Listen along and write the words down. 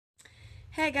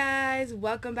Hey guys,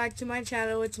 welcome back to my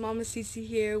channel. It's Mama Cece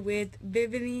here with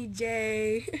Bivini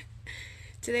J.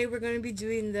 Today we're going to be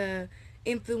doing the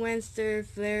Influenster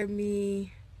Flare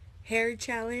Me Hair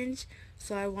Challenge.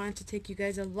 So I wanted to take you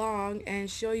guys along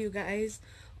and show you guys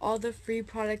all the free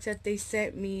products that they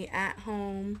sent me at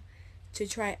home to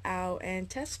try out and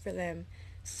test for them.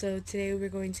 So today we're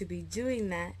going to be doing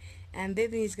that, and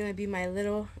Bivini is going to be my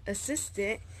little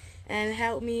assistant and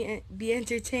help me be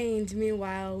entertained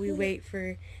meanwhile we wait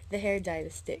for the hair dye to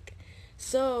stick.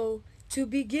 So to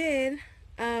begin,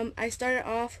 I started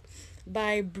off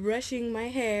by brushing my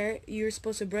hair. You're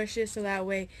supposed to brush it so that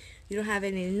way you don't have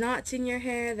any knots in your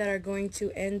hair that are going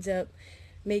to end up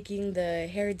making the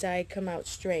hair dye come out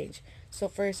strange. So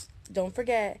first, don't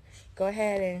forget, go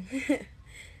ahead and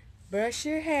brush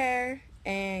your hair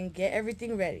and get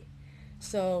everything ready.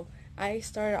 So I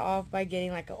started off by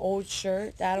getting like an old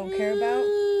shirt that I don't care about,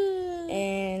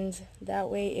 and that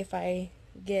way if I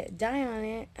get dye on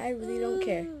it, I really don't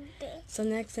care. So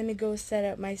next, let me go set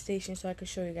up my station so I can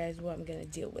show you guys what I'm gonna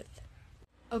deal with.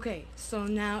 Okay, so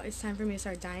now it's time for me to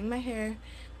start dyeing my hair.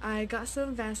 I got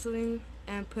some Vaseline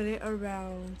and put it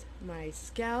around my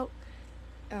scalp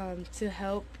to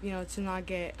help, to not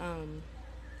get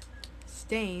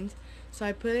stained. So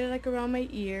I put it like around my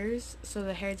ears so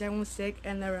the hair dye won't stick,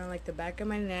 and around like the back of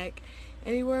my neck.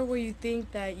 Anywhere where you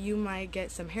think that you might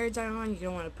get some hair dye on, you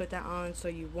don't want to put that on so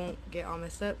you won't get all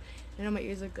messed up. I know my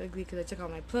ears look ugly because I took all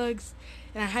my plugs,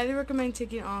 and I highly recommend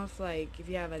taking off, like, if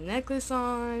you have a necklace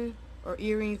on or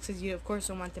earrings, because you of course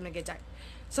don't want them to get dyed.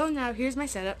 So now here's my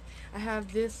setup. I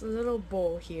have this little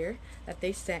bowl here that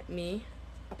they sent me,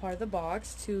 a part of the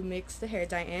box, to mix the hair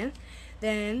dye in.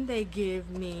 Then they give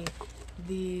me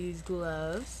these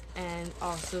gloves and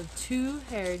also 2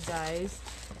 hair dyes,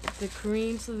 the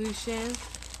cream solution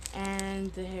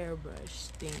and the hairbrush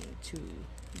thing to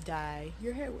dye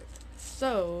your hair with.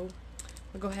 So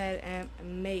I'll go ahead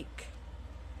and make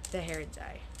the hair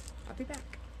dye. I'll be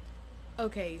back.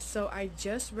 Okay, so I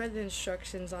just read the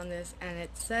instructions on this, and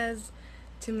it says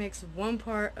to mix 1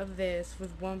 part of this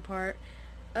with 1 part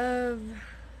of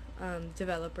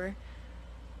developer.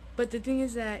 But the thing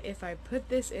is that if I put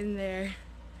this in there,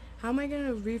 how am I going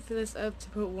to refill this up to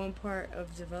put 1 part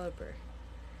of developer?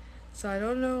 So I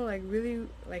don't know, really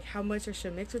how much I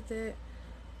should mix with it,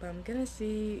 but I'm going to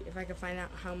see if I can find out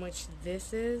how much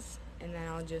this is, and then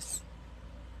I'll just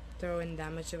throw in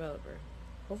that much developer.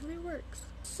 Hopefully it works.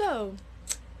 So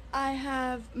I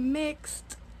have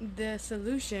mixed the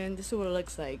solution, this is what it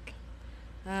looks like,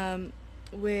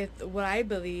 with what I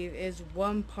believe is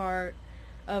 1 part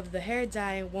of the hair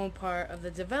dye and 1 part of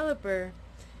the developer,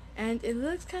 and it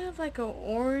looks kind of like a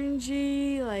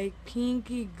orangey, like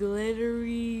pinky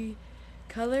glittery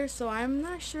color. So I'm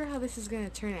not sure how this is gonna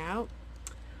turn out.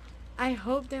 I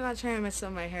hope they're not trying to mess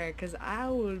up my hair, because I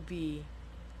would be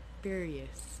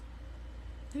furious.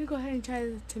 Let me go ahead and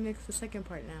try to mix the second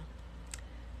part now.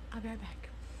 I'll be right back.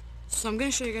 So I'm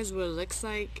gonna show you guys what it looks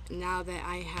like now that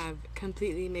I have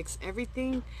completely mixed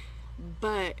everything,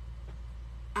 but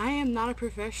I am not a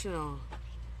professional.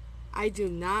 I do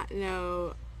not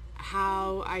know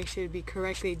how I should be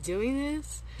correctly doing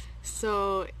this.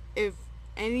 So if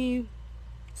any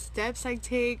steps I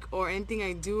take or anything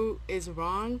I do is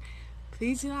wrong,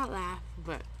 please do not laugh.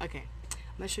 But okay,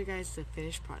 I'm gonna show you guys the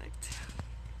finished product.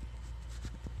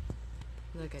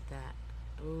 Look at that.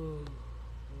 Ooh,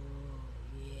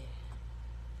 yeah.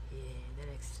 Yeah,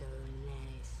 that looks so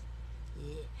nice.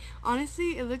 Yeah.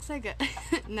 Honestly, it looks like a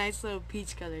nice little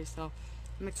peach color, so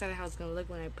I'm excited how it's going to look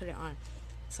when I put it on.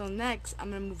 So next, I'm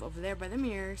going to move over there by the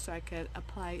mirror so I could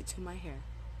apply it to my hair.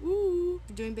 Ooh,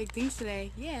 we're doing big things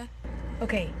today. Yeah.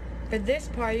 Okay, for this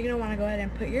part, you're going to want to go ahead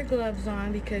and put your gloves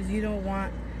on because you don't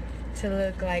want to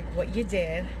look like what you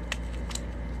did.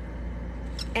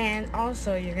 And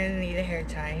also, you're going to need a hair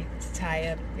tie to tie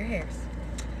up your hairs.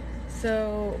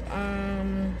 So,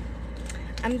 I'm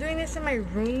doing this in my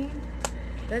room.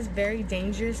 That's very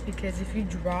dangerous because if you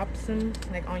drop some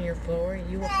on your floor,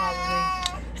 you will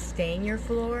probably stain your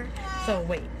floor. So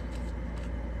wait.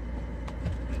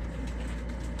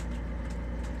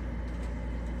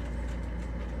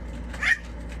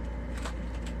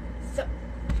 So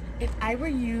if I were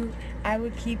you, I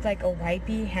would keep a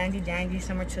wipey handy dandy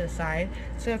somewhere to the side.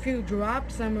 So if you drop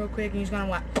some real quick and you just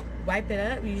want to wipe it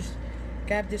up, you just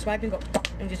grab this wipe and go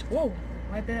and just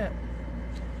wipe it up.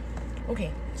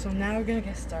 Okay, so now we're gonna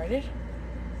get started.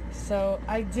 So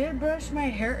I did brush my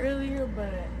hair earlier,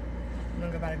 but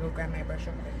I'm about to go grab my brush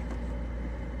real quick.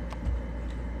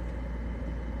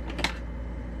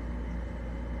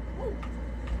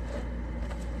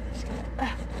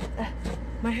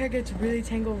 My hair gets really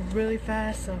tangled really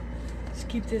fast, so Just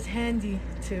keep this handy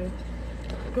to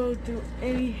go through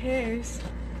any hairs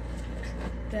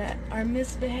that are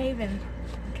misbehaving,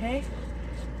 okay?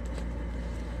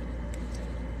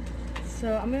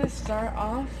 So I'm gonna start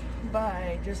off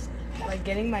by just like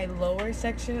getting my lower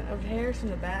section of hairs from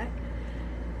the back,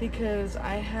 because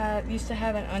I used to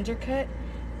have an undercut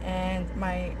and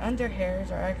my under hairs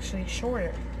are actually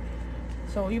shorter.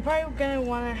 So you're probably gonna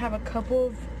wanna have a couple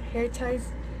of hair ties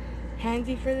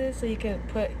handy for this so you can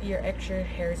put your extra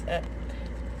hairs up,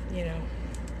 you know.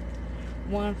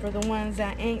 One for the ones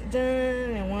that ain't done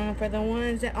and one for the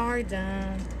ones that are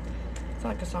done. It's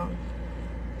like a song.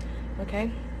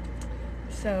 Okay?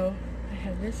 So I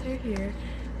have this hair here.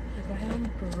 I'll go ahead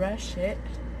and brush it.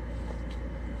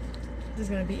 This is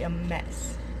gonna be a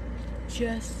mess.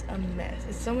 Just a mess.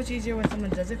 It's so much easier when someone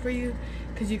does it for you,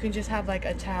 because you can just have like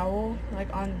a towel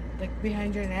like on like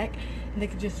behind your neck and they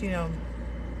can just, you know,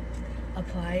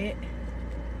 apply it.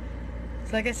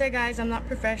 So like I said, guys, I'm not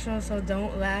professional, so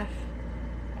don't laugh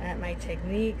at my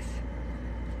techniques,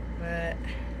 but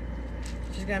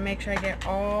just gotta make sure I get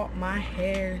all my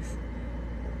hairs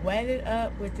wetted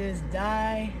up with this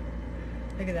dye.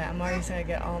 Look at that, I'm already starting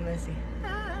to get all messy.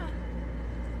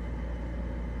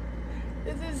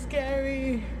 This is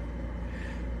scary.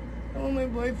 Oh, my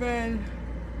boyfriend,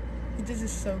 he does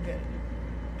this so good.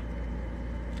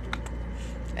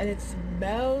 And it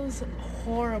smells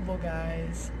horrible,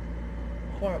 guys.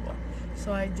 Horrible.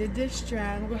 So I did this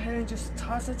strand. I'll go ahead and just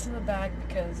toss it to the back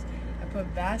because I put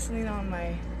Vaseline on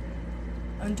my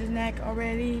under neck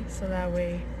already, so that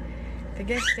way if it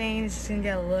gets stained, it's just gonna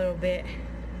get a little bit.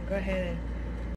 Go ahead and